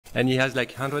and he has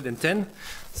like 110.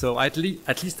 So at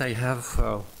least I have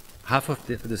half of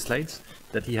the slides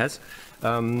that he has.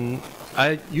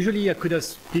 I could have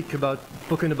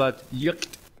spoken about Yocto,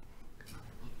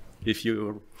 if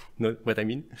you know what I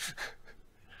mean,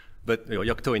 but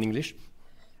Yocto in English.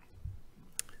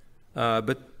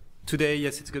 But today,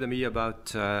 yes, it's going to be about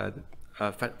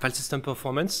file system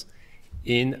performance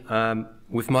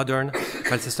with modern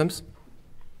file systems.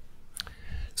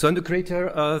 So I'm the creator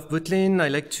of Bootlin. I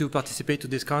like to participate to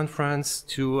this conference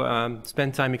to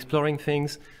spend time exploring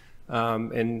things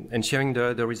and sharing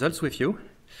the results with you.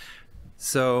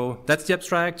 So that's the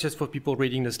abstract, just for people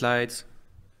reading the slides.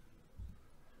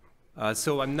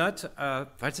 So I'm not a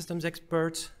file systems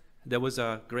expert. There was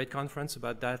a great conference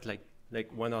about that like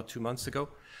 1 or 2 months ago.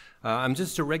 I'm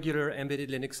just a regular embedded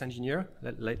Linux engineer,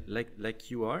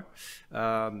 like you are.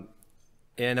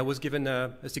 And I was given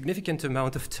a significant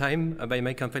amount of time by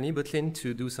my company, Bootlin,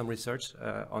 to do some research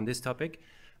on this topic.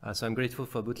 So I'm grateful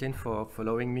for Bootlin for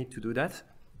allowing me to do that.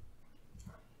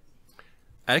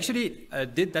 I actually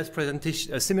did that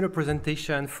presentation, a similar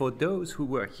presentation for those who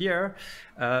were here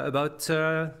about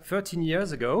 13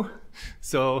 years ago.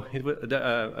 So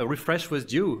a refresh was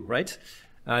due, right?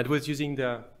 It was using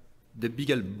the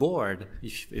Beagle board,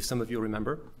 if some of you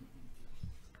remember.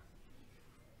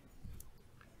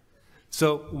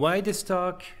 So why this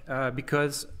talk?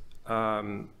 Because,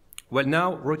 well,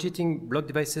 now rotating block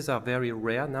devices are very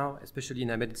rare now, especially in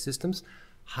embedded systems.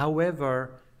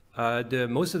 However,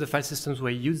 most of the file systems we're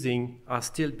using are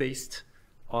still based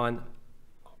were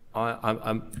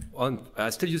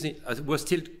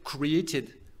still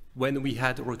created when we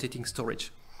had rotating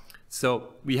storage.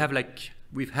 So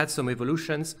we've had some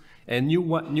evolutions, and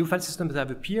new file systems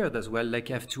have appeared as well, like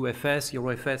F2FS,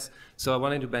 erofs. So I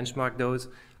wanted to benchmark those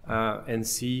and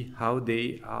see how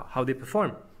they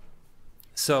perform.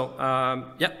 So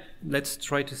yeah, let's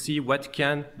try to see what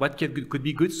could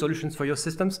be good solutions for your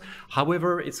systems.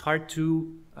 However, it's hard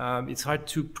to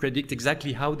predict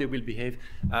exactly how they will behave.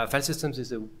 File systems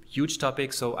is a huge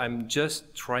topic, so I'm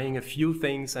just trying a few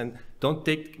things, and don't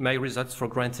take my results for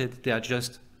granted. They are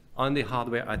just on the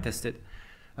hardware I tested,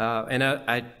 and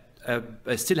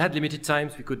I still had limited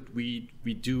times. We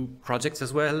do projects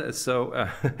as well, so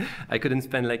I couldn't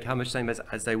spend like how much time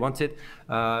as I wanted.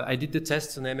 I did the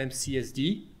tests on eMMC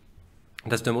SD.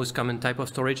 That's the most common type of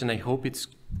storage, and I hope it's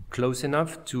close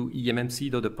enough to eMMC,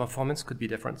 though the performance could be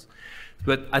different.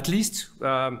 But at least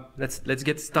let's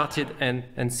get started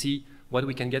and see what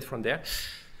we can get from there.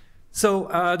 So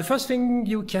the first thing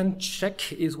you can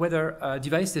check is whether a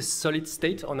device is solid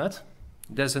state or not.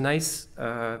 There's a nice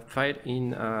file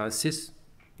in /sys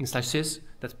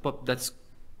that's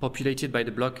populated by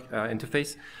the block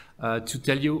interface to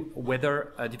tell you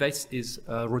whether a device is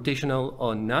rotational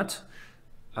or not.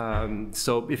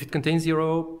 So if it contains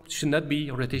 0, it should not be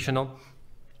rotational.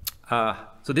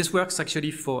 So this works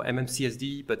actually for eMMC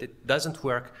SD, but it doesn't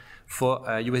work for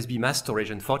USB mass storage,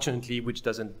 unfortunately, which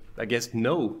doesn't, I guess,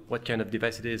 know what kind of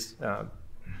device it is.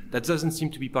 That doesn't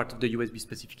seem to be part of the USB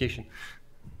specification.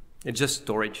 It's just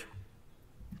storage.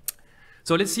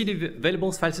 So let's see the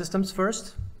available file systems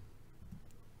first.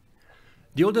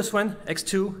 The oldest one,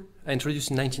 X2, introduced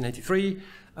in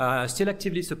 1993, still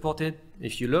actively supported.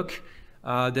 If you look,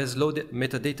 there's low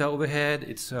metadata overhead.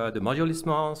 It's the module is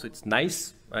small, so it's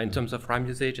nice in terms of RAM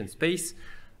usage and space.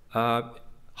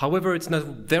 However, it's not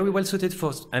very well suited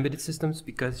for embedded systems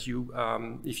because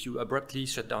if you abruptly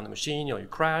shut down the machine or you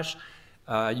crash,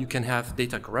 you can have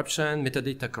data corruption,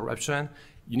 metadata corruption.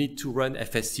 You need to run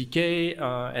FSCK,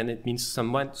 and it means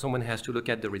someone has to look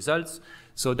at the results.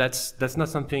 So that's not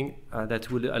something that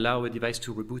will allow a device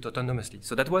to reboot autonomously.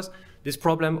 So this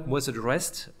problem was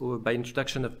addressed by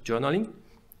introduction of journaling.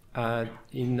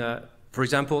 For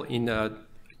example, in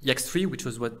X3, which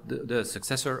was the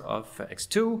successor of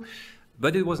X2,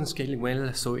 but it wasn't scaling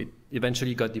well, so it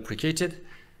eventually got deprecated.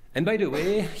 And by the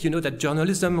way, you know that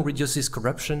journalism reduces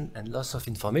corruption and loss of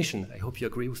information. I hope you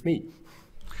agree with me.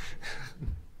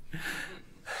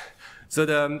 So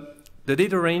the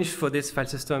data range for this file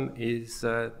system is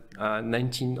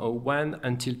 1901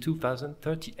 until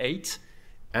 2038,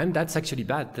 and that's actually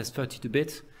bad. That's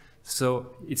 32-bit.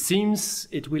 So it seems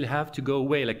it will have to go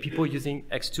away. Like people using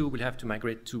X2 will have to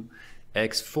migrate to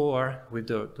X4 with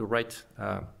the right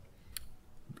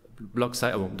block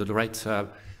size, the right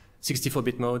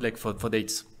 64-bit mode, like for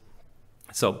dates.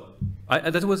 So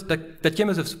that came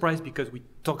as a surprise because we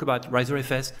talk about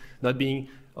riserfs not being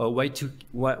to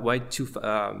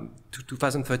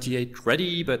 2038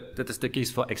 ready, but that is the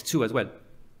case for X2 as well.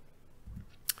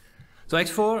 So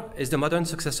X4 is the modern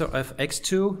successor of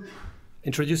X2,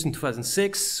 introduced in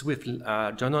 2006 with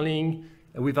journaling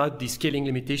without the scaling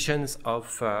limitations of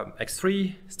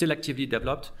X3, still actively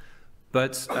developed.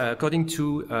 But according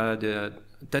to the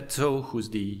Tetsuo, who's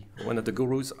one of the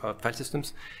gurus of file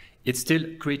systems, it's still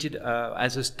created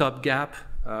as a stopgap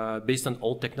based on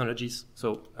old technologies.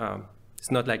 So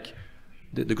it's not like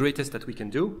the greatest that we can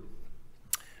do.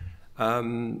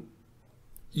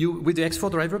 With the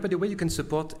X4 driver, by the way, you can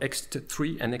support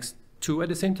X3 and X2 at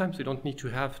the same time, so you don't need to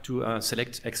have to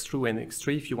select X2 and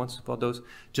X3 if you want to support those.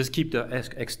 Just keep the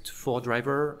X4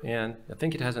 driver, and I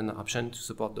think it has an option to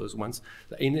support those ones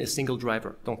in a single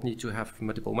driver. Don't need to have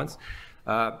multiple ones.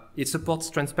 It supports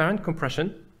transparent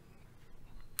compression,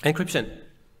 encryption.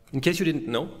 In case you didn't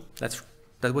know, that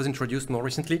was introduced more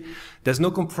recently. There's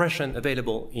no compression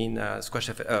available in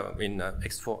squashfs in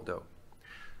X4 though.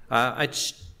 I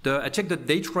checked the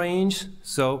date range,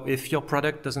 so if your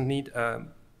product doesn't need a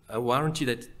warranty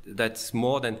that's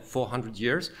more than 400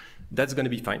 years, that's going to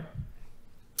be fine.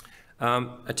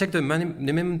 I checked the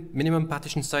minimum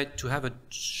partition size to have a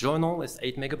journal is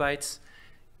 8 megabytes,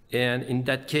 and in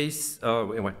that case, 8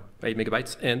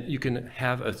 megabytes, and you can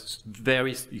have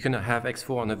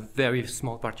X4 on a very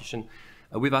small partition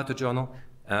without a journal,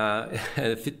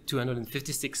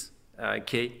 256.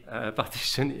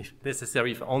 Partition if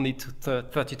necessary, if only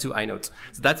 32 inodes.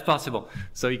 So that's possible.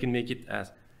 So you can make it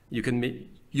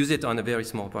use it on a very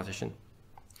small partition.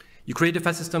 You create a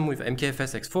file system with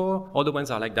MKFS X4. All the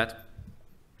ones are like that.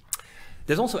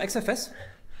 There's also XFS,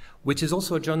 which is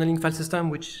also a journaling file system,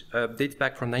 which dates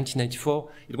back from 1994.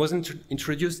 It wasn't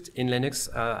introduced in Linux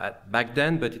back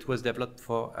then, but it was developed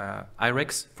for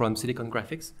IREX from Silicon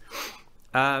Graphics.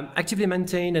 Actively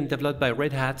maintained and developed by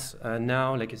Red Hat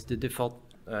now, like it's the default.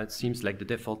 It seems like the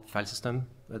default file system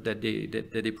that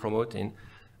they promote in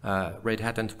Red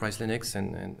Hat Enterprise Linux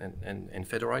and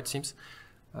Fedora. It seems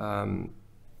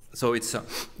so.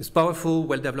 It's powerful,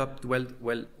 well developed, well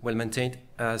maintained.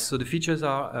 So the features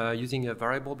are using a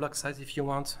variable block size if you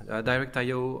want, direct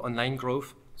I/O, online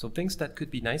growth. So things that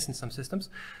could be nice in some systems.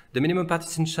 The minimum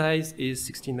partition size is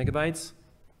 16 megabytes.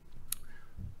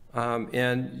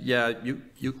 And yeah,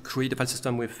 you create a file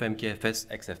system with MKFS,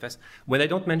 XFS. When I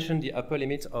don't mention the upper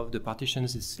limit of the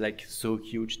partitions, it's like so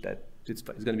huge that it's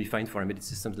going to be fine for embedded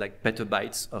systems, like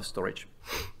petabytes of storage.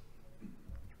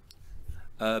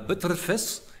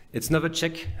 Btrfs, it's another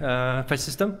Czech file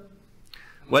system.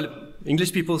 Well,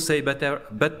 English people say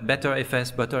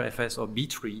btrfs, or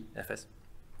b3fs.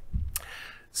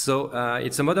 So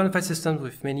it's a modern file system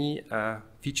with many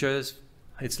features.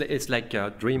 It's like a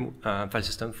dream file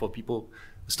system for people,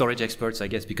 storage experts, I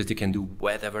guess, because they can do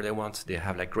whatever they want. They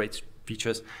have like great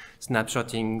features,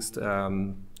 snapshotting,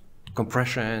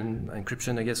 compression,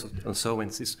 encryption, I guess, and so on.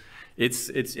 It's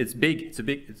big. It's a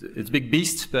big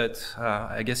beast, but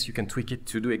I guess you can tweak it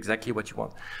to do exactly what you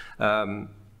want. And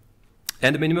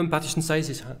the minimum partition size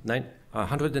is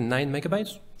 109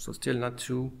 megabytes, so still not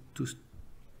too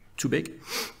big.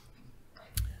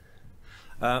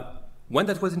 One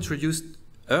that was introduced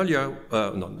later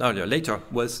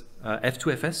was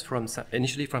F2FS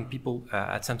initially from people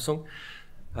at Samsung.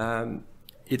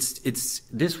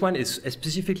 This one is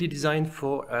specifically designed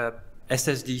for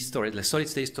SSD storage, like solid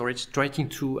state storage, trying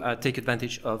to take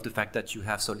advantage of the fact that you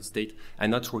have solid state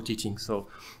and not rotating. So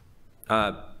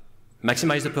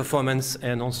maximize the performance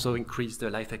and also increase the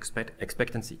life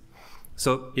expectancy.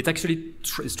 So it actually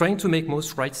is trying to make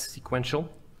most writes sequential.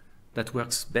 That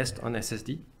works best on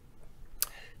SSD.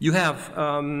 You have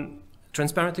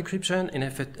transparent encryption in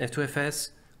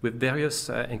F2FS with various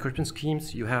encryption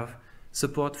schemes. You have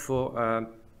support for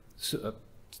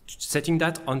setting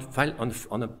that on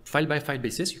a file-by-file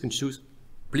basis. You can choose,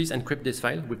 please encrypt this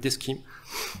file with this scheme.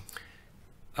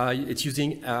 It's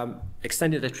using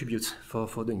extended attributes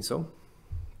for doing so.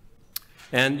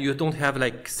 And you don't have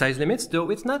like size limits,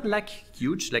 though it's not like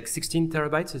huge, like 16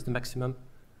 terabytes is the maximum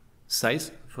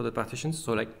size for the partitions.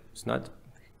 So like it's not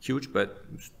huge, but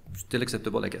still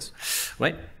acceptable, I guess,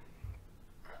 right?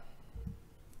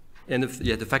 And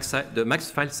the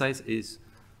max file size is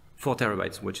 4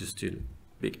 terabytes, which is still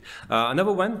big.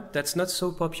 Another one that's not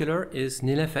so popular is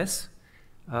NILFS,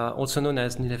 also known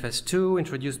as NILFS2,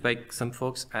 introduced by some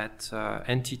folks at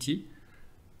NTT.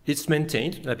 It's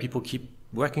maintained, people keep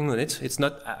working on it. It's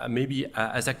not maybe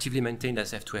as actively maintained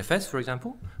as F2FS, for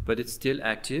example, but it's still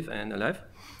active and alive.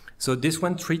 So this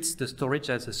one treats the storage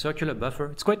as a circular buffer.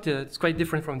 It's quite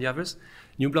different from the others.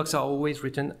 New blocks are always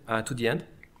written to the end.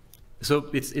 So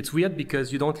it's weird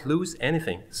because you don't lose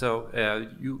anything. So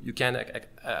you can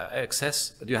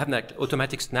access, you have like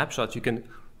automatic snapshots. You can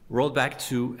roll back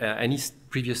to any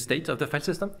previous state of the file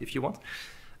system if you want.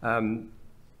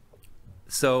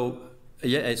 So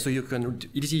Yeah, so you can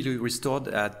easily restore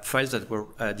files that were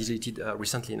deleted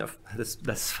recently enough.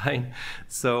 That's fine.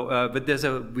 So, but there's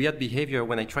a weird behavior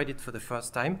when I tried it for the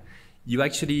first time. You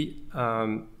actually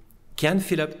can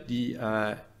fill up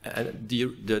the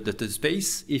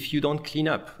space if you don't clean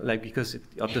up, like because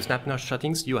of the snap-merge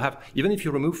settings. You have, even if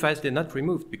you remove files, they're not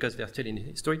removed because they're still in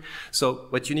history. So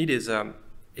what you need is a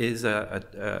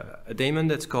daemon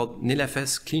that's called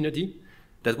nilfs cleanerd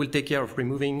that will take care of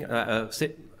removing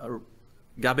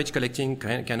garbage collecting,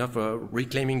 kind of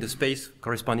reclaiming the space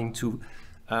corresponding to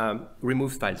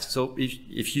removed files. So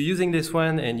if you're using this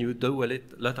one and you do a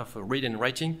lot of read and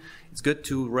writing, it's good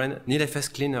to run nilfs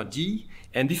cleanerd.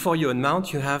 And before you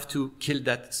unmount, you have to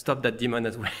stop that daemon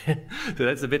as well. So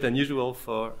that's a bit unusual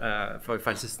for a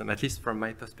file system, at least from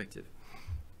my perspective.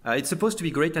 It's supposed to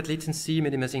be great at latency,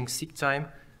 minimizing seek time,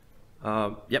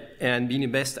 and being the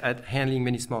best at handling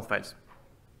many small files.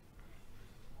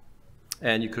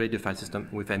 And you create the file system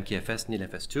with mkfs,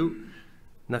 nilfs2.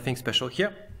 Nothing special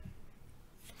here.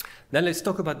 Then let's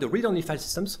talk about the read-only file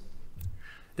systems.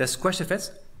 There's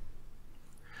squashfs.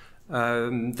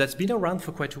 That's been around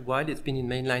for quite a while. It's been in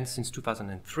mainline since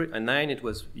 2009. It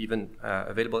was even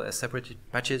available as separate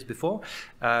patches before.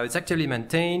 It's actively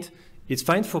maintained. It's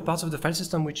fine for parts of the file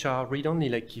system which are read-only,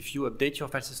 like if you update your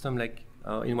file system like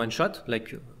in one shot,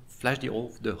 like flash the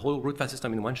whole root file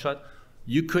system in one shot,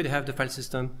 you could have the file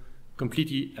system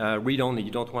completely read-only.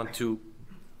 You don't want to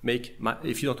make,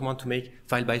 if you don't want to make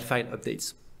file-by-file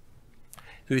updates.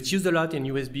 So it's used a lot in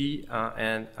USB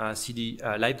and CD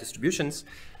live distributions.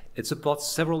 It supports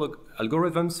several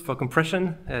algorithms for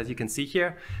compression, as you can see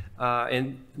here.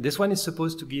 And this one is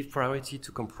supposed to give priority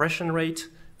to compression rate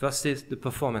versus the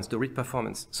performance, the read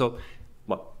performance. So,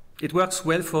 well, it works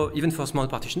well even for small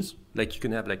partitions. Like you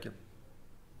can have like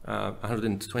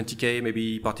 120K,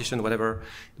 maybe partition, whatever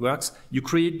it works. You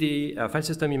create the file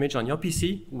system image on your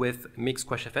PC with mix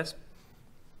squashfs.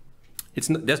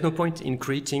 There's no point in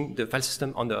creating the file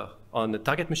system on the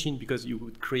target machine because you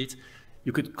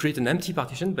could create an empty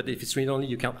partition, but if it's read-only,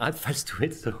 you can't add files to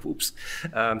it, so oops.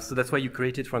 So that's why you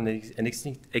create it from an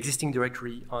existing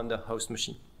directory on the host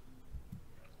machine.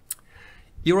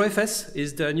 erofs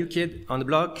is the new kid on the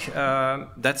block.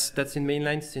 That's in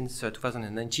mainline since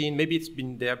 2019. Maybe it's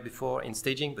been there before in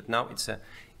staging, but now it's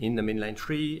in the mainline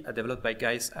tree, developed by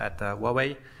guys at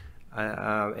Huawei,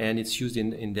 and it's used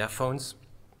in their phones.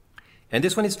 And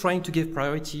this one is trying to give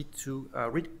priority to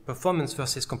read performance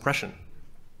versus compression.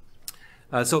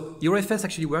 So erofs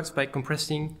actually works by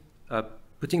compressing,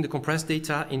 putting the compressed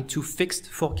data into fixed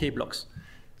 4K blocks.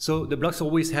 So the blocks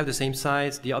always have the same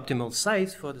size, the optimal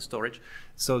size for the storage.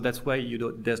 So that's why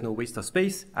there's no waste of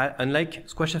space. Unlike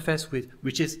squashfs,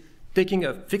 which is taking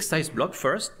a fixed size block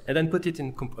first and then put it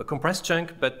in a compressed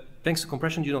chunk, but thanks to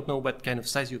compression, you don't know what kind of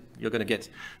size you're going to get.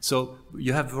 So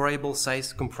you have variable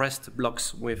size compressed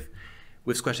blocks with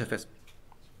squashfs.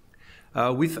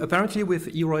 Apparently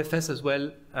with erofs as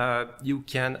well, you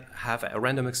can have a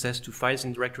random access to files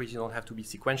in directories. You don't have to be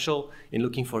sequential in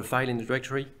looking for a file in the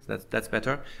directory. That's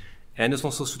better. And it's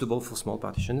also suitable for small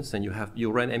partitions. And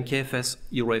you run mkfs,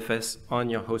 erofs on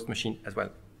your host machine as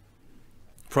well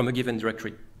from a given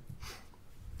directory.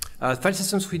 File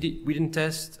systems we didn't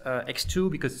test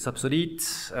X2 because it's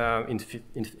obsolete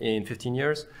in 15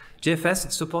 years. JFS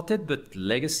it's supported, but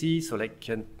legacy, so like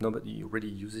nobody really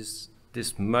uses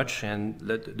this much, and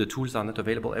the tools are not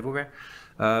available everywhere.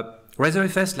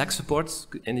 RazorFS lacks support,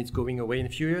 and it's going away in a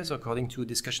few years, according to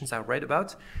discussions I've read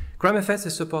about. CrumFS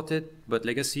is supported, but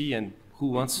legacy, and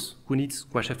who needs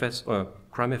squashfs or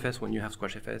CrumFS when you have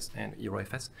squashfs and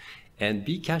erofs? And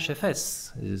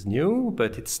bcachefs is new,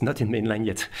 but it's not in mainline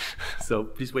yet. So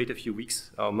please wait a few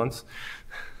weeks or months,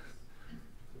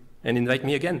 and invite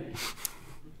me again.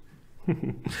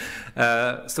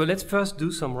 So let's first do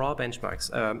some raw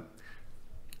benchmarks.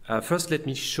 First, let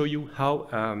me show you how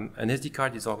an SD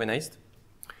card is organized.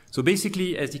 So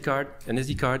basically, an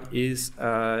SD card is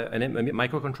a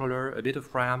microcontroller, a bit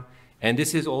of RAM, and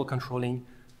this is all controlling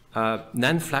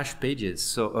NAND flash pages,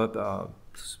 so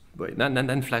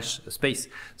NAND flash space.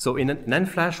 So in NAND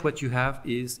flash, what you have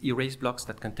is erase blocks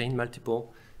that contain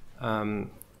multiple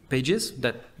pages.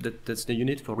 That's the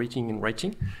unit for reading and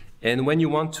writing. And when you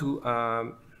want to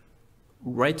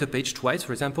write a page twice,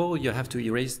 for example, you have to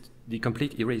erase the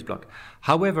complete erase block.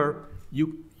 However,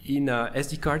 in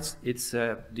SD cards, it's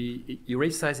the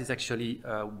erase size is actually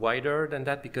wider than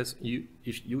that because you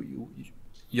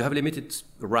have limited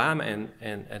RAM and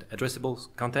addressable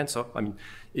content. So I mean,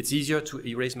 it's easier to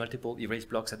erase multiple erase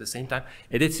blocks at the same time.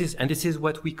 And this is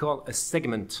what we call a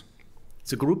segment.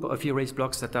 It's a group of erase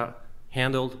blocks that are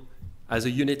handled as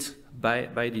a unit by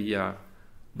the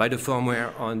by the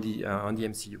firmware on the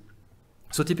MCU.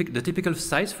 So the typical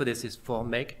size for this is 4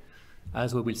 meg,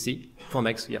 as we will see. 4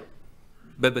 megs, yeah.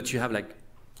 But you have like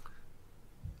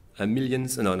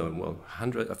millions, well,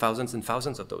 hundreds, thousands and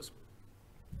thousands of those.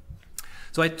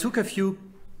 So I took a few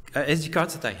SD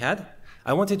cards that I had.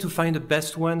 I wanted to find the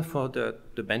best one for the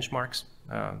benchmarks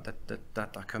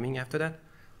that are coming after that.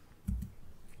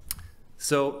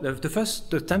 So the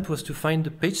first attempt was to find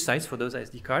the page size for those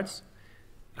SD cards.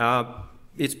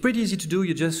 It's pretty easy to do.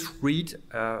 You just read.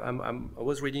 I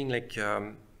was reading like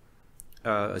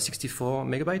a 64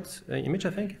 megabyte image, I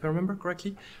think, if I remember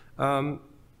correctly. No,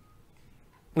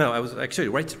 I was actually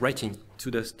writing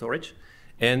to the storage,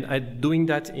 and I'm doing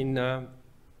that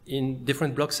in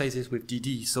different block sizes with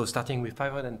DD. So starting with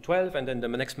 512, and then the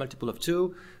next multiple of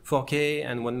 2, 4K,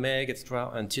 and 1 meg extra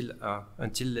until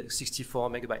 64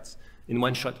 megabytes in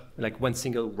one shot, like one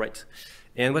single write.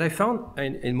 And what I found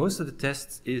in most of the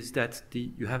tests is that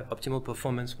you have optimal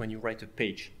performance when you write a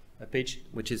page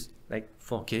which is like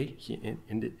 4K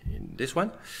in this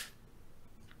one.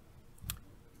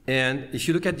 And if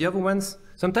you look at the other ones,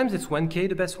 sometimes it's 1K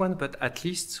the best one, but at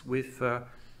least with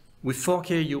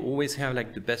 4K you always have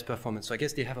like the best performance. So I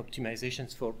guess they have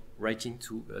optimizations for writing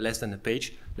to less than a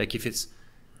page, like if it's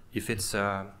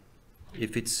like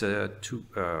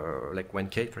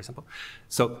 1K, for example.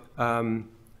 So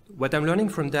what I'm learning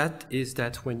from that is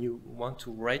that when you want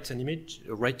to write an image,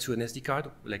 write to an SD card,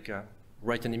 like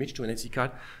write an image to an SD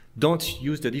card, don't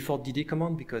use the default DD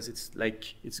command, because it's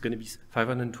going to be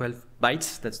 512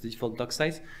 bytes. That's the default dock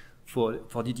size for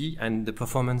DD, and the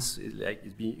performance is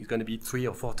going to be 3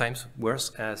 or 4 times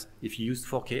worse as if you used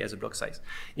 4K as a block size.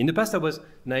 In the past, I was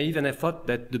naive and I thought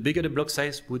that the bigger the block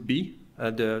size would be,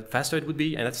 the faster it would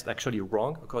be, and that's actually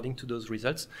wrong according to those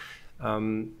results.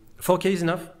 4K is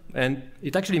enough, and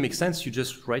it actually makes sense. You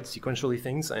just write sequentially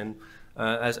things, and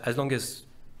as long as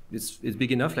it's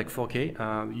big enough, like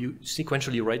 4K, you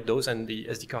sequentially write those, and the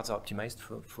SD cards are optimized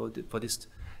for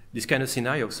this kind of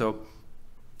scenario. So,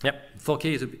 yeah,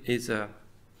 4K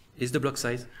is the block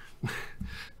size.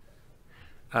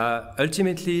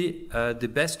 Ultimately, the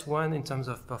best one in terms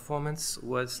of performance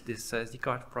was this SD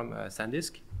card from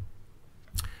SanDisk.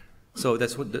 So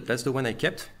that's the one I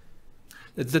kept.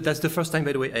 That's the first time,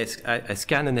 by the way, I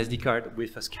scanned an SD card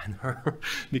with a scanner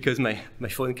because my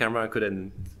phone camera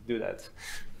couldn't do that.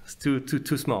 It's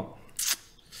too small.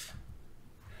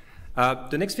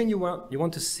 The next thing you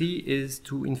want to see is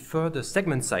to infer the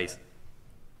segment size.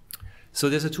 So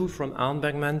there's a tool from Arne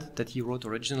Bergman that he wrote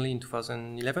originally in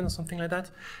 2011 or something like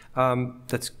that. And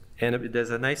there's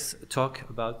a nice talk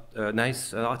about a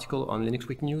nice article on Linux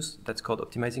Week News that's called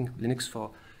 "Optimizing Linux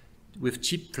with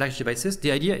Cheap Flash Devices."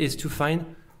 The idea is to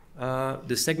find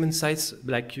the segment size,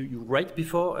 like you write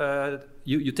before.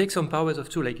 You take some powers of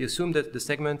 2, like you assume that the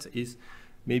segment is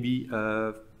maybe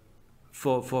 4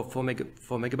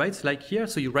 megabytes, like here.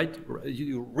 So you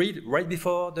read right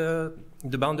before the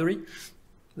boundary,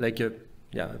 like a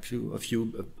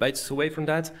few bytes away from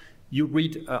that. You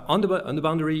read on the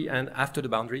boundary and after the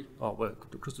boundary, or well,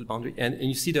 close to the boundary, and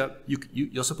you see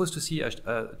you're supposed to see a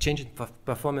change in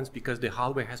performance because the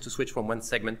hardware has to switch from one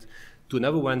segment to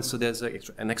another one. So there's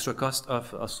an extra cost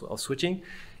of switching.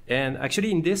 And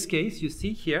actually, in this case, you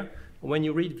see here when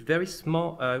you read very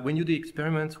small, when you do the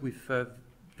experiment with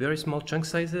very small chunk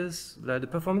sizes, the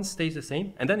performance stays the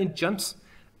same, and then it jumps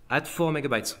at 4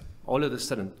 megabytes all of a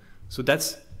sudden. So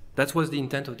that was the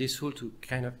intent of this tool, to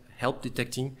kind of help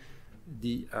detecting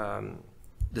the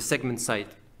segment size.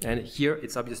 And here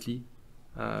it's obviously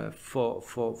 4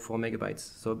 megabytes.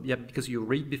 So yeah, because you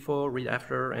read before, read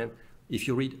after, and if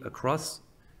you read across,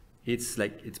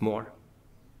 it's more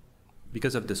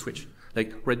because of the switch,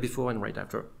 like right before and right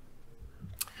after.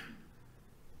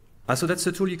 So that's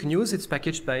a tool you can use. It's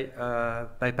packaged by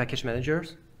package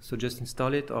managers. So just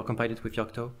install it or compile it with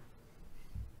Yocto.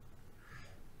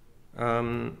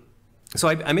 So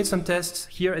I made some tests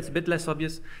here. It's a bit less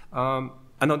obvious. No,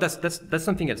 that's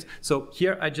something else. So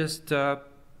here I just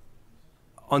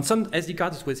on some SD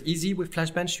cards it was easy with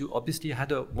FlashBench. You obviously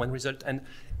had one result, and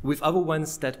with other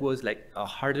ones that was like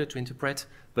harder to interpret.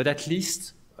 But at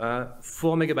least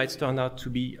 4 megabytes turned out to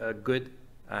be a good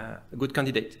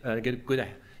candidate.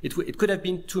 It could have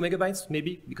been 2 megabytes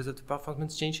maybe because of the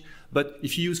performance change. But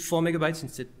if you use 4 megabytes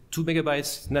instead 2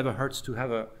 megabytes, never hurts to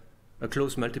have a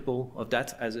close multiple of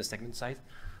that as a segment size.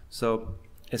 So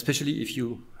especially if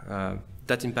you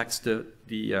that impacts the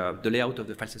layout of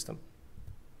the file system.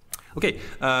 Okay,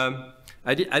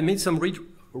 I made some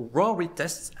raw read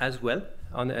tests as well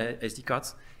on SD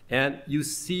cards, and you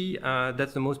see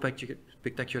that's the most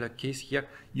spectacular case here.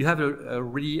 You have a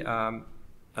really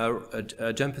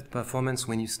a jump in performance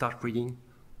when you start reading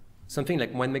something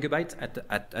like 1 megabyte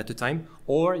at a time,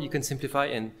 or you can simplify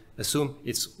and assume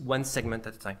it's 1 segment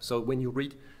at a time. So when you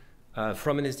read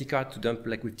from an SD card to dump,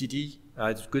 like with DD,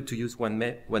 it's good to use 1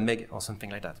 meg or something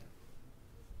like that.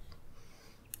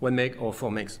 1 meg or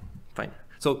 4 megs, fine.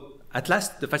 So at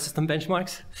last, the file system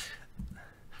benchmarks.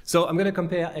 So I'm going to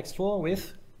compare X4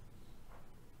 with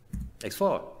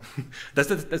X4. that's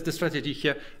the strategy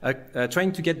here,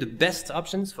 trying to get the best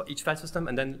options for each file system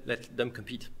and then let them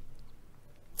compete.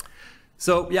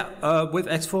 So yeah, with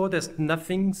X4, there's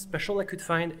nothing special I could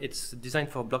find. It's designed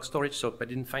for block storage, so I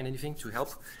didn't find anything to help.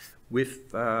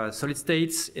 With solid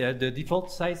states, the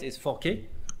default size is 4K,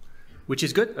 which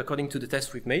is good according to the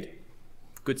test we've made.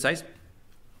 Good size.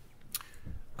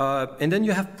 And then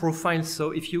you have profiles.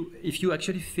 So if you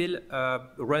actually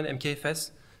run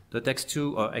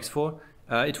mkfs.x2 or x4,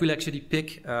 it will actually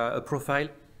pick a profile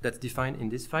that's defined in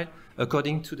this file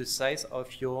according to the size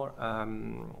of your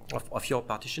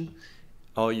partition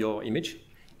or your image.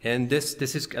 And this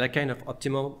is a kind of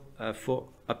optimum for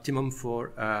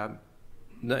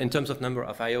in terms of number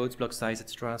of IOs, block size,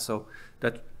 etc. So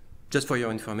that just for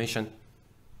your information.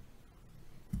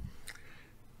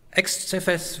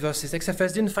 XFS versus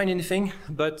XFS, didn't find anything,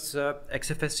 but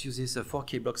XFS uses a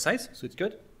 4K block size, so it's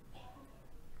good.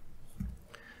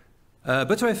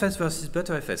 btrfs versus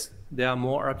btrfs, there are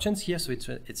more options here, so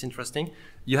it's interesting.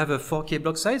 You have a 4K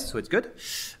block size, so it's good.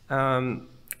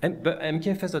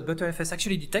 mkfs.btrfs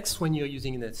actually detects when you're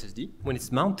using an SSD, when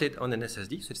it's mounted on an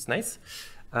SSD, so it's nice.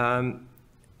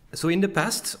 So in the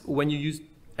past, when you used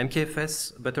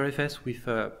mkfs btrfs with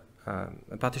a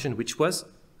partition which was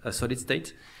a solid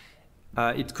state,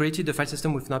 it created a file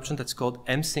system with an option that's called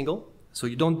msingle. So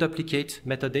you don't duplicate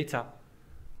metadata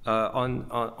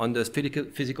on the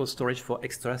physical storage for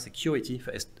extra security,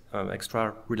 for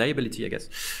extra reliability, I guess,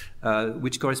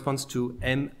 which corresponds to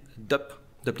mdup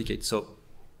duplicate, so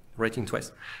writing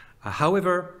twice.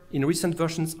 However, in recent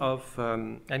versions of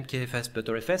mkfs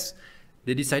btrfs,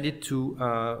 they decided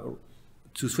to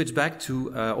switch back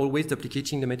to always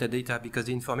duplicating the metadata, because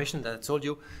the information that I told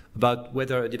you about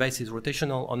whether a device is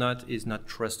rotational or not is not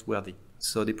trustworthy.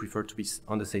 So they prefer to be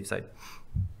on the safe side.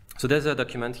 So there's a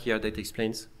document here that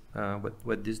explains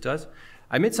what this does.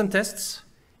 I made some tests,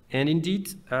 and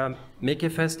indeed,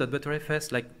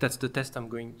 makefs.btrfs, like that's the test I'm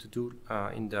going to do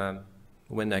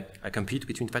when I compete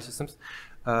between file systems.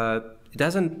 It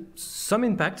has some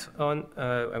impact on,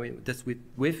 I mean, that's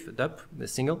with DUP, the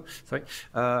single, sorry,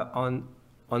 on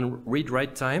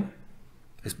read-write time.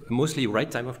 It's mostly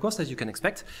write time, of course, as you can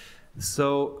expect.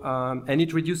 So, and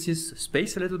it reduces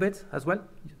space a little bit as well.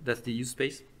 That's the use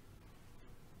space.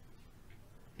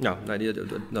 No,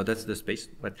 that's the space.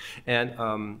 But,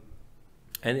 and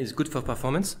it's good for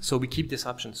performance. So we keep this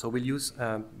option. So we'll use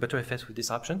btrfs with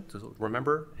this option. So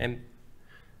remember,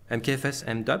 mkfs,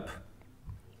 mdup.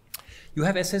 You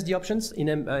have SSD options in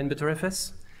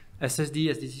btrfs. SSD,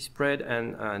 SSD spread,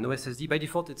 and no SSD. By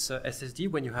default, it's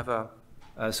SSD when you have a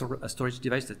storage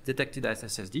device that's detected as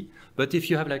SSD. But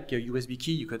if you have like a USB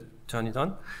key, you could turn it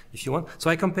on if you want. So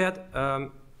I compared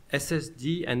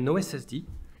SSD and no SSD,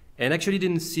 and actually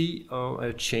didn't see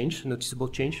a noticeable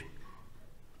change.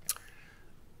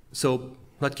 So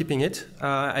not keeping it.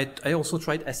 I also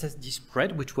tried SSD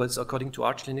spread, which was, according to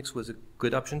Arch Linux, was a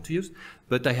good option to use,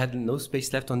 but I had no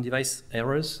space left on device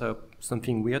errors.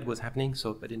 Something weird was happening,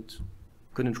 so I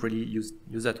couldn't really use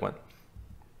that one.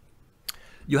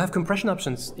 You have compression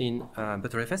options in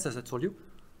btrfs, as I told you.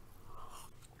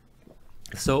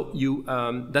 So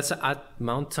that's at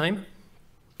mount time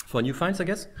for new files, I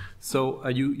guess. So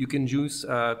you can use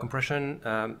compression,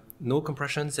 no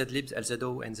compression, zlibs,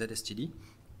 lzo, and zstd.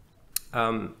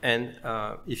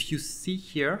 If you see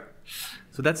here,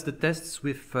 so that's the tests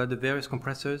with the various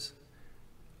compressors.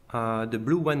 The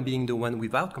blue one being the one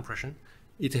without compression.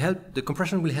 The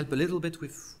compression will help a little bit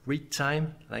with read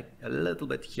time, like a little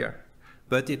bit here,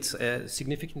 but it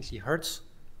significantly hurts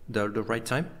the write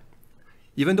time.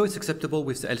 Even though it's acceptable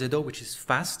with the LZO, which is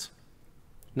fast,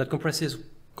 not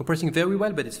compressing very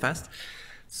well, but it's fast.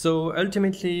 So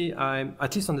ultimately,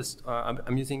 at least on this,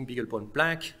 I'm using BeagleBone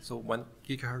Black, so 1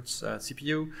 gigahertz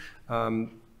CPU.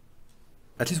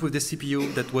 At least with this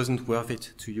CPU, that wasn't worth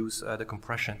it to use the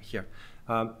compression here.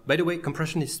 By the way,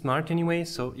 compression is smart anyway,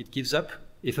 so it gives up.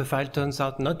 If a file turns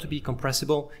out not to be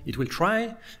compressible, it will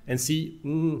try and see,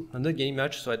 I'm not getting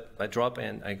much, so I drop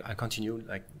and I continue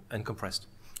like uncompressed.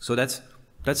 So that's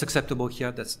acceptable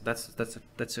here. That's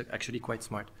actually quite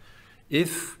smart.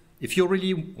 If you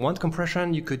really want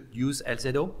compression, you could use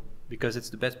LZO because it's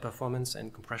the best performance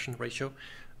and compression ratio.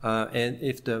 And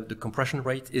if the compression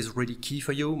rate is really key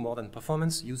for you, more than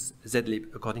performance, use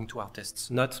zlib according to our tests,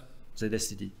 not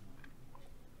zstd.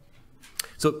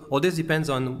 So all this depends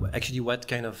on actually what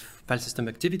kind of file system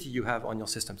activity you have on your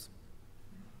systems.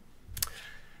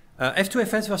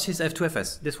 F2FS versus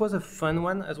F2FS. This was a fun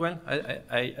one as well.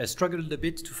 I struggled a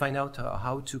bit to find out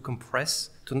how to compress,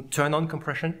 to turn on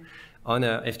compression on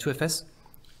F2FS.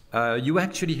 You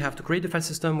actually have to create the file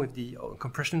system with the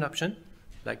compression option,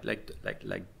 like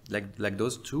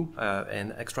those two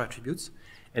and extra attributes.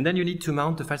 And then you need to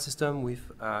mount the file system with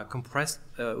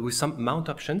with some mount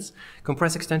options.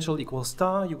 Compress extension equals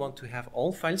star. You want to have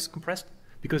all files compressed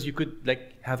because you could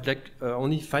have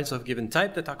only files of given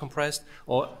type that are compressed,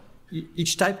 or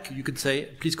each type you could say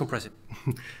please compress it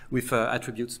with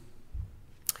attributes.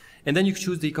 And then you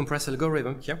choose the compress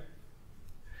algorithm here.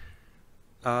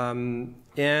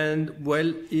 And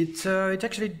well, it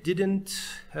actually didn't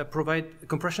provide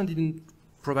compression. Didn't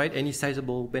provide any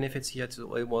sizable benefits yet.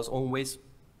 So it was always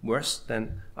worse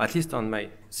than, at least on my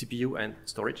CPU and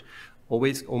storage,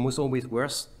 almost always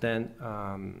worse than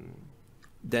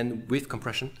with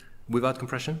compression, without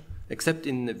compression, except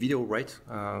in the video write,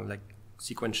 like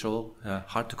sequential,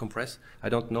 hard to compress. I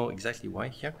don't know exactly why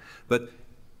here, but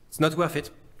it's not worth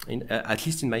it, at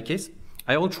least in my case.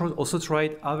 I also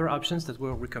tried other options that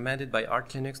were recommended by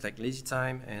Arch Linux, like lazy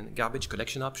time and garbage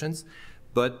collection options,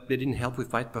 but they didn't help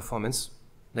with write performance,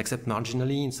 except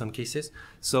marginally in some cases.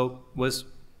 So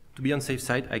to be on safe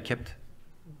side, I kept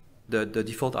the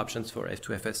default options for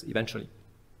F2FS eventually.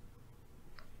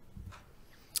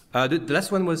 The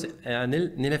last one was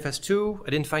nilfs2. I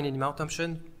didn't find any mount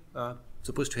option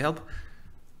supposed to help.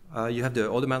 You have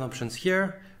all the mount options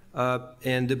here,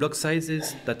 and the block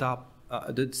sizes that are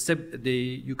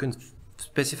you can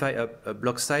specify a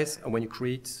block size when you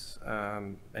create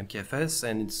MKFS,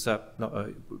 and it's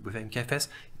with MKFS.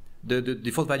 The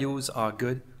default values are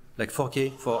good, like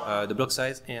 4K for the block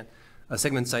size and a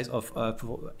segment size of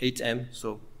 8M.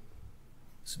 So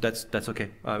that's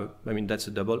okay. I mean, that's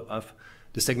a double of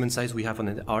the segment size we have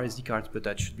on our SD cards, but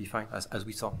that should be fine, as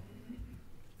we saw.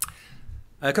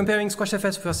 Comparing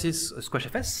squashfs versus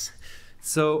squashfs.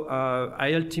 So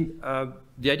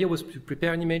the idea was to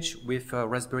prepare an image with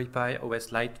Raspberry Pi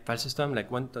OS Lite file system, like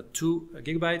 1.2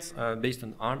 gigabytes based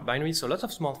on ARM binaries, so lots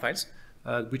of small files,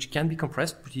 which can be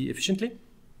compressed pretty efficiently.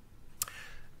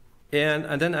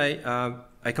 And then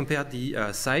I compared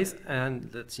the size, and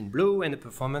that's in blue, and the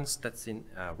performance, that's in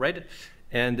red.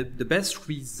 And the best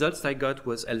results I got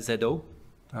was LZO,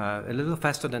 a little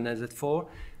faster than LZ4,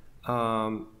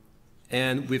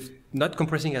 and with not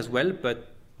compressing as well, but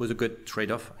was a good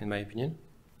trade-off in my opinion.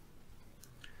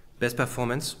 Best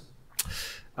performance.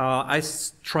 I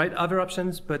tried other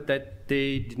options, but that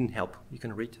they didn't help. You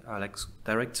can read like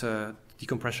direct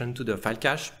decompression to the file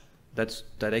cache. That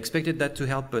I expected that to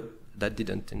help, but that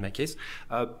didn't in my case.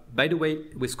 By the way,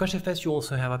 with squashfs you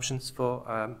also have options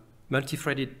for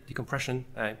multi-threaded decompression.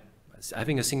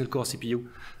 Having a single core CPU,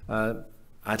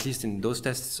 at least in those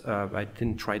tests, I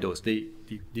didn't try those. They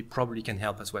probably can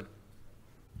help as well.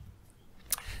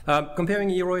 Comparing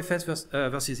erofs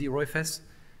versus erofs,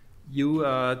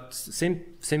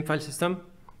 same file system.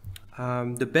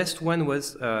 The best one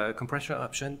was compression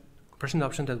option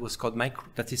that was called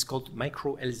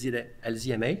micro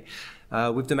LZMA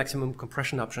with the maximum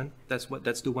compression option.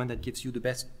 That's the one that gives you the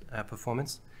best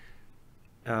performance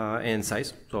and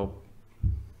size. So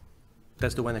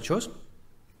that's the one I chose.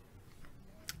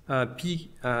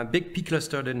 Big P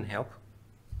cluster didn't help.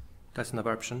 That's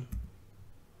another option.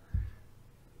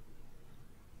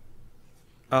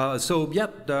 So yeah,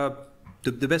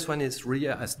 the best one is really,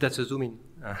 that's a zoom in,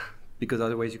 because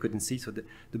otherwise you couldn't see. So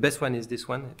the best one is this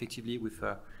one, effectively with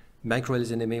micro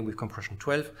LZMA with compression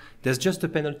 12. There's just a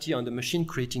penalty on the machine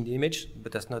creating the image,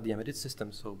 but that's not the embedded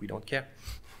system, so we don't care.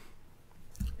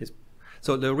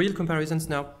 So the real comparisons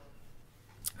now,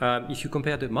 if you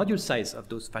compare the module size of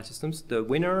those file systems, the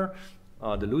winner,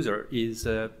 the loser is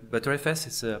btrfs.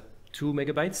 It's 2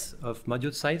 megabytes of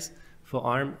module size for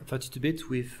ARM 32-bit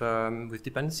with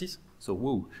dependencies. So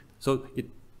whoa! So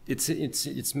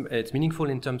it's meaningful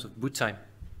in terms of boot time.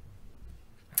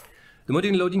 The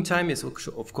module loading time is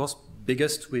of course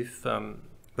biggest with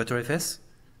btrfs,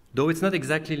 though it's not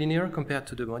exactly linear compared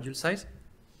to the module size.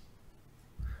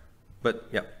 But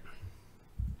yeah.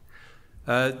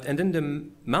 And then the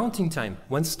mounting time.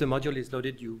 Once the module is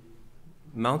loaded, you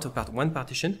mount one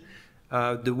partition.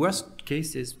 The worst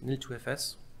case is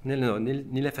nil2fs.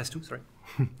 nilfs2, sorry.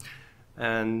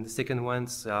 And the second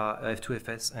ones are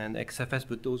f2fs and xfs,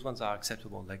 but those ones are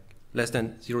acceptable, like less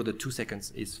than 0.2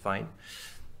 seconds is fine.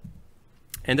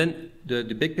 And then the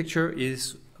big picture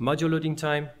is module loading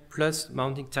time plus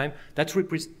mounting time. That's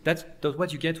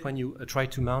what you get when you try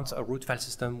to mount a root file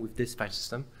system with this file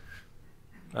system.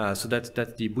 So that's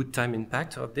the boot time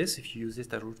impact of this. If you use this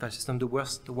as root file system, the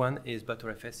worst one is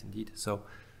btrfs indeed. So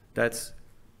that's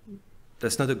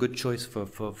not a good choice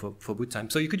for boot time.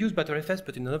 So you could use btrfs,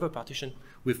 but in another partition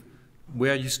with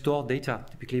where you store data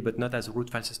typically, but not as a root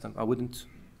file system. I wouldn't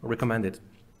recommend it.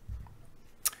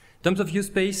 In terms of use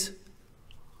case,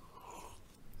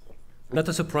 not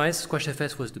a surprise,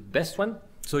 squashfs was the best one.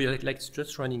 So you're like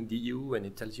just running du and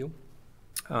it tells you.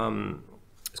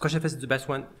 Squashfs is the best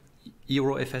one.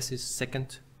 erofs is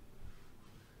second.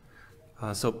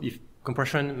 So if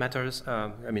compression matters,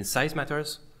 size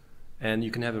matters, and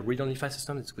you can have a read-only file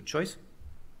system, it's a good choice.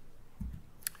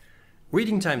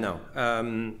 Reading time now.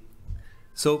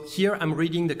 So here I'm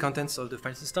reading the contents of the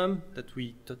file system that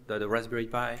we taught the Raspberry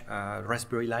Pi,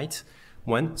 Raspberry Lite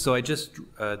one. So I just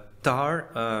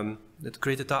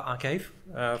create a tar archive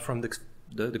from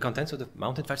the contents of the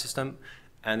mounted file system,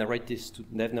 and I write this to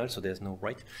dev-null, so there's no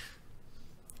write.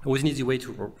 It was an easy way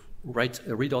to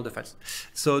read all the files.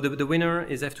 So the winner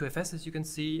is f2fs, as you can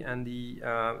see, and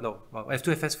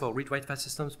f2fs for read-write file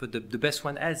systems, but the best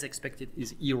one, as expected,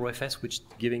 is erofs, which is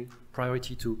giving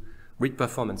priority to read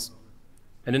performance.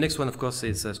 And the next one, of course,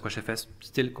 is squashfs,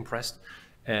 still compressed,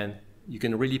 and you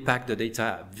can really pack the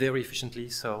data very efficiently,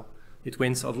 so it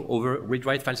wins over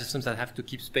read-write file systems that have to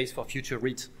keep space for future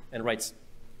reads and writes,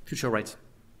 future writes.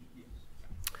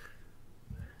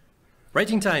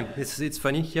 Writing time, it's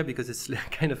funny here because it's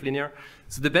kind of linear.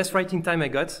 So the best writing time I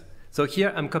got, so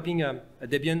here I'm copying an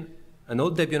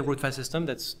old Debian root file system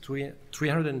that's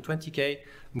 320K.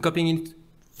 I'm copying it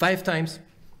 5 times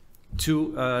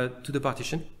to the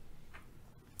partition.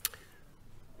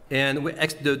 And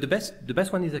the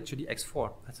best one is actually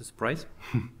x4. That's a surprise.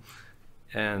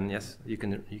 And yes, you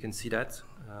can see that.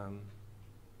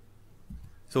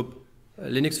 So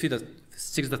Linux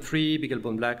 6.3, Big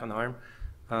Elbow Black on ARM.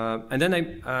 And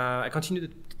then I continued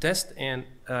the test, and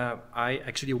I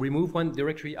actually removed one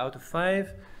directory out of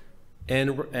 5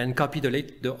 and copy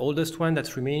the oldest one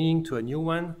that's remaining to a new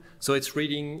one. So it's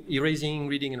erasing,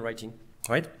 reading, and writing,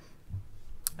 right?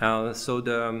 So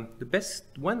the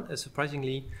best one,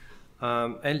 surprisingly,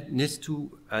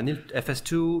 fs2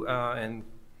 and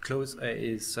close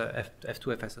is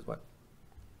f2fs as well.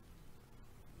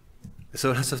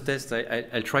 So lots of tests.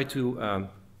 I'll try to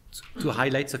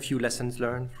highlight a few lessons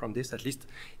learned from this, at least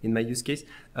in my use case.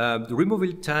 The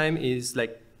removal time is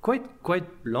like quite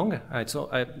long. It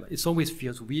always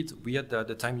feels weird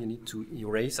the time you need to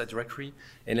erase a directory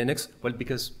in Linux. Well,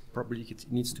 because probably it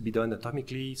needs to be done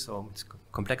atomically, so it's a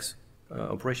complex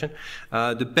operation.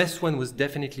 The best one was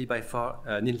definitely by far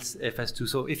Nils FS2.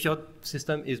 So if your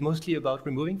system is mostly about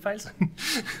removing files,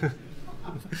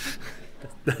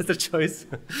 that's the choice.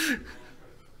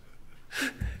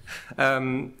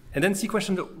 And then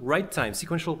sequential write time.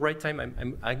 Sequential write time,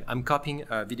 I'm copying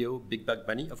a video, Big Bug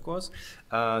Bunny, of course,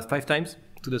 5 times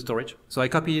to the storage. So I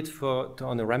copy it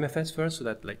on the RAMFS first, so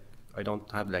that I don't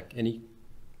have any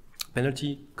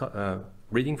penalty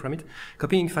reading from it.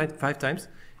 Copying 5 times,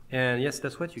 and yes,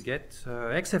 that's what you get.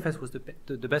 XFS was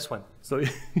the best one. So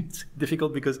it's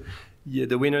difficult because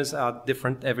the winners are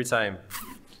different every time.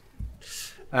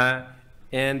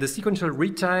 And the sequential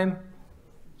read time.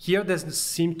 Here doesn't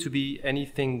seem to be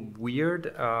anything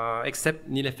weird, except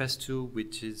nilfs2,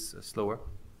 which is slower.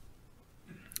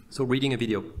 So reading a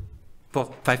video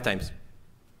for 5 times.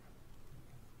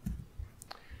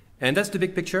 And that's the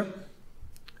big picture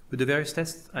with the various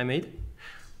tests I made.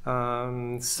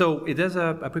 So it does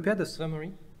I prepared a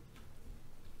summary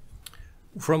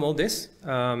from all this.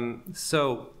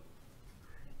 So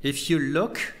if you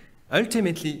look,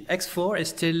 ultimately X4 is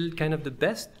still kind of the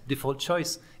best default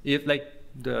choice. If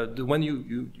the one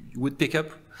you would pick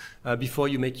up before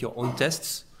you make your own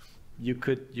tests, you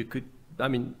could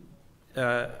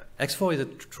X4 is a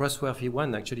trustworthy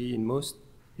one actually. In most,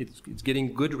 it's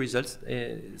getting good results,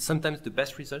 sometimes the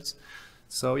best results.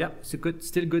 So yeah, it's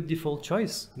still good default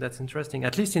choice. That's interesting,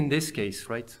 at least in this case,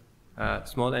 right?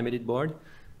 Small embedded board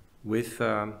with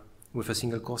a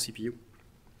single core CPU.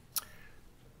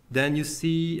 Then you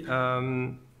see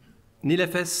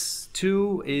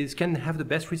nilfs2 can have the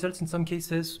best results in some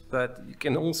cases, but you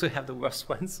can also have the worst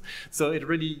ones. So it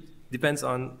really depends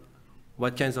on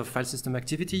what kinds of file system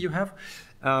activity you have.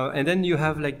 And then you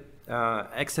have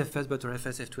XFS,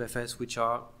 btrfs, f2fs, which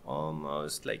are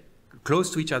almost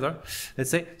close to each other, let's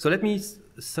say. So let me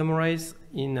summarize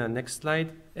in the next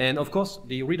slide. And of course,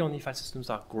 the read-only file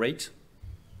systems are great.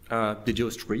 They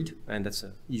just read, and that's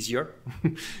easier.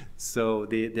 So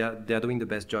they are doing the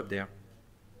best job there.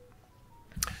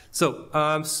 So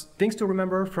things to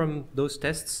remember from those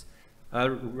tests.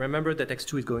 Remember that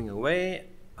X2 is going away.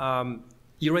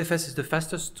 erofs is the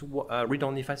fastest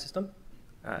read-only file system.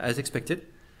 as expected.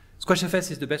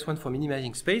 Squashfs is the best one for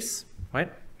minimizing space,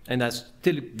 right? And has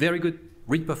still very good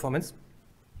read performance.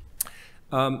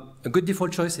 A good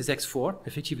default choice is X4,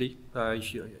 effectively.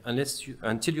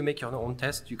 Until you make your own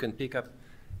test, you can pick up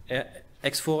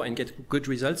X4 and get good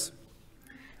results.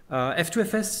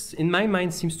 F2FS, in my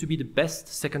mind, seems to be the best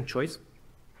second choice.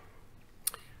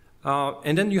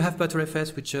 And then you have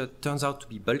btrfs, which turns out to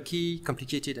be bulky,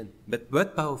 complicated,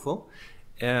 but powerful.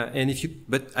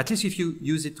 But at least if you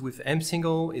use it with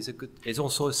msingle, is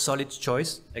also a solid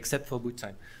choice, except for boot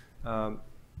time.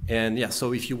 And yeah,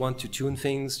 so if you want to tune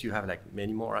things, you have like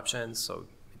many more options, so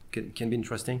it can be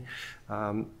interesting.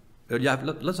 You have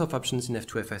lots of options in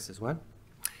F2FS as well.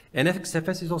 And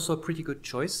XFS is also a pretty good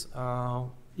choice.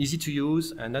 Easy to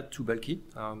use and not too bulky,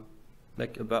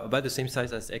 like about the same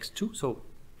size as X2, so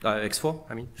X4,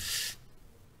 I mean.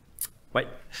 Right.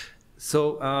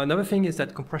 So another thing is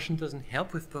that compression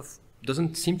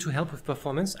doesn't seem to help with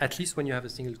performance, at least when you have a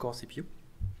single core CPU.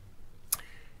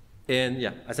 And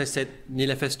yeah, as I said,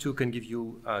 nilfs2 can give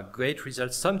you great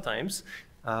results sometimes,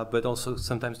 but also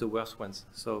sometimes the worst ones.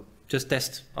 So just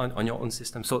test on your own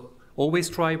system. So always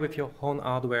try with your own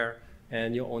hardware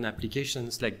and your own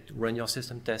applications, like run your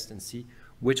system test and see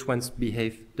which ones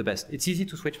behave the best. It's easy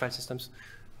to switch file systems.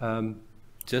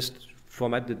 Just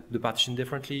format the partition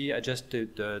differently, adjust the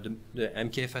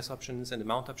MKFS options and the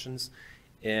mount options,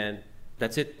 and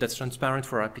that's it. That's transparent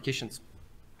for our applications.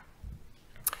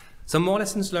 Some more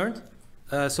lessons learned.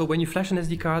 So when you flash an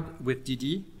SD card with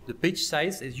DD, the page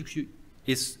size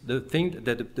is the thing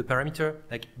that the parameter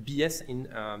like BS in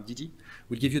DD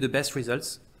will give you the best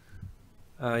results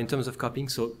in terms of copying.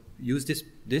 So use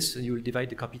this and you will divide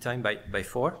the copy time by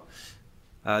 4.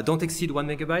 Don't exceed 1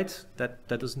 megabyte. That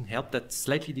doesn't help. That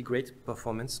slightly degrades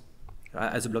performance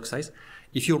as a block size.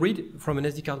 If you read from an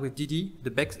SD card with DD,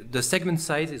 the segment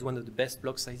size is one of the best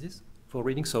block sizes for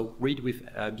reading. So read with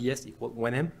BS equal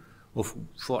 1M or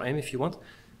 4M if you want.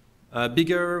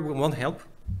 Bigger won't help.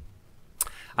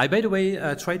 I, by the way,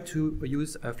 tried to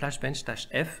use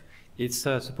flashbench-f. It's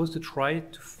supposed to try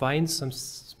to find some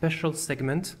special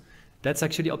segment that's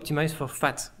actually optimized for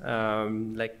FAT,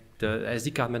 like the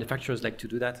SD card manufacturers like to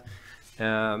do that,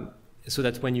 so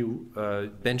that when you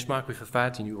benchmark with a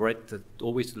FAT and you write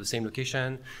always to the same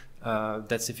location,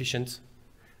 that's efficient.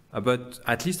 But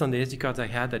at least on the SD cards I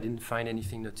had, I didn't find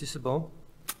anything noticeable.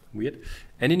 Weird.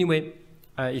 And anyway,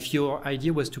 if your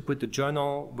idea was to put the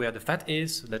journal where the FAT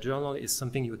is, the journal is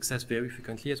something you access very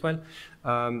frequently as well.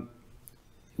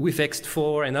 With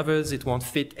X4 and others, it won't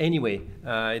fit anyway.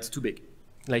 It's too big.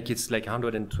 Like it's like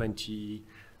 120.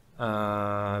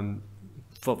 For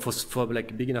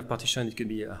like a big enough partition, it could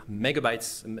be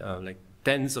megabytes, like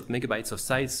tens of megabytes of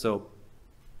size. So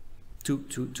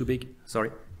too big.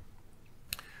 Sorry.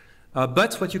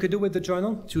 But what you could do with the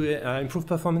journal to improve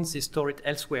performance is store it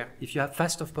elsewhere. If you have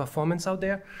fast of performance out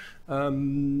there,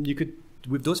 you could,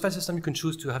 with those file systems, you can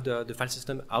choose to have the file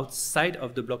system outside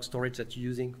of the block storage that you're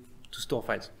using to store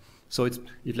files. So if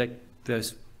like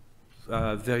there's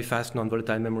very fast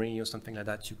non-volatile memory or something like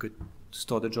that, you could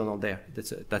store the journal there.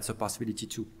 That's a possibility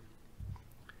too.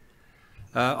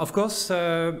 Of course,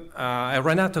 I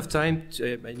ran out of time.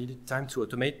 I needed time to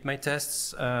automate my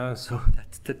tests, so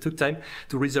that took time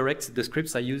to resurrect the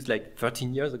scripts I used like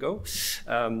 13 years ago.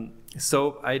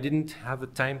 So I didn't have the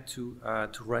time to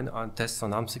run on tests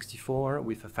on ARM64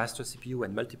 with a faster CPU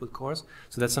and multiple cores.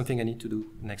 So that's something I need to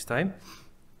do next time.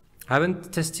 I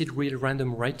haven't tested real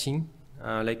random writing,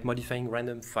 like modifying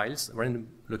random files, random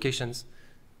locations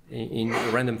in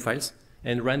random files,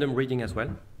 and random reading as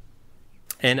well.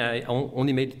 And I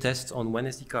only made tests on one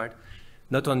SD card,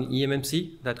 not on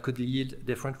eMMC, that could yield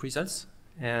different results.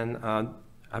 And I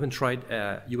haven't tried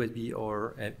USB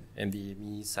or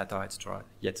NVMe, SATA, etc.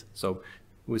 yet. So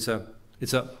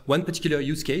it's one particular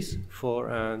use case for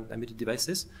embedded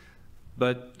devices,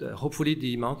 but hopefully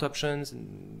the mount options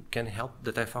can help,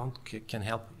 that I found can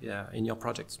help in your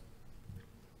projects.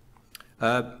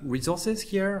 Resources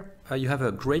here, you have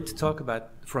a great talk about,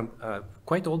 from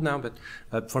quite old now, but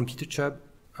from Peter Chubb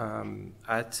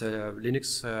at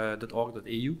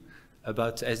linux.org.au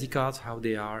about SD cards, how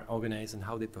they are organized and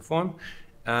how they perform.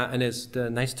 And there's the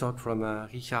nice talk from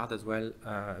Richard as well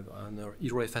on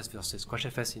erofs versus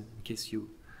squashfs, in case you,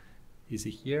 is he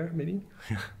here maybe?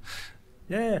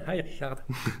 Yeah, hi Richard.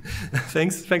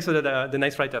 Thanks for the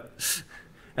nice write-up.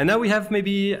 And now we have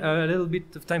maybe a little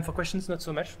bit of time for questions, not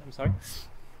so much, I'm sorry.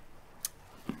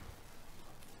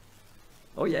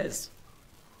 Oh, yes.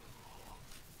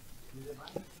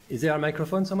 Is there a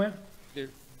microphone somewhere?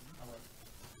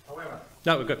 However,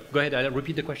 no, go ahead, I'll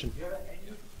repeat the question. Do you have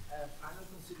any final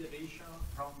consideration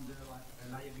from the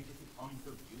reliability point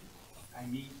of view? I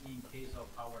mean, in case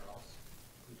of power loss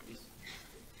with this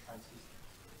file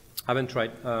system. Haven't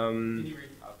tried.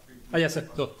 Yes, sir.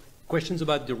 So questions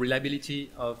about the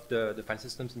reliability of the file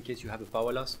systems in case you have a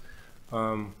power loss?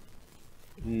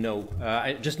 No.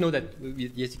 I just know that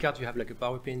with the SD card you have like a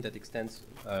power pin that extends.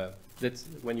 That's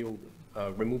when you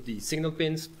remove the signal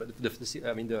pins. But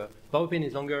the power pin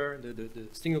is longer. The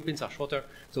signal pins are shorter.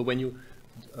 So when you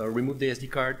remove the SD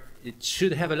card, it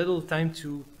should have a little time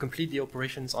to complete the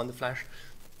operations on the flash.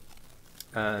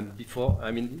 Before,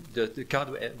 the card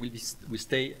will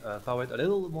stay powered a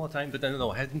little more time, but I don't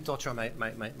know. I hadn't tortured my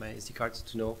SD cards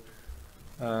to know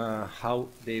how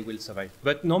they will survive.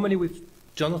 But normally with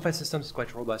journal file systems, it's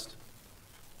quite robust.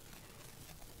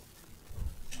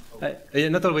 Yeah,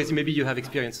 not always. Maybe you have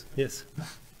experience. Yes.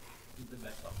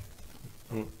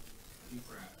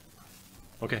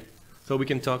 Okay. So we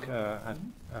can talk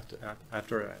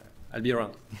after. I'll be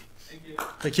around. Thank you.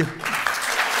 Thank you.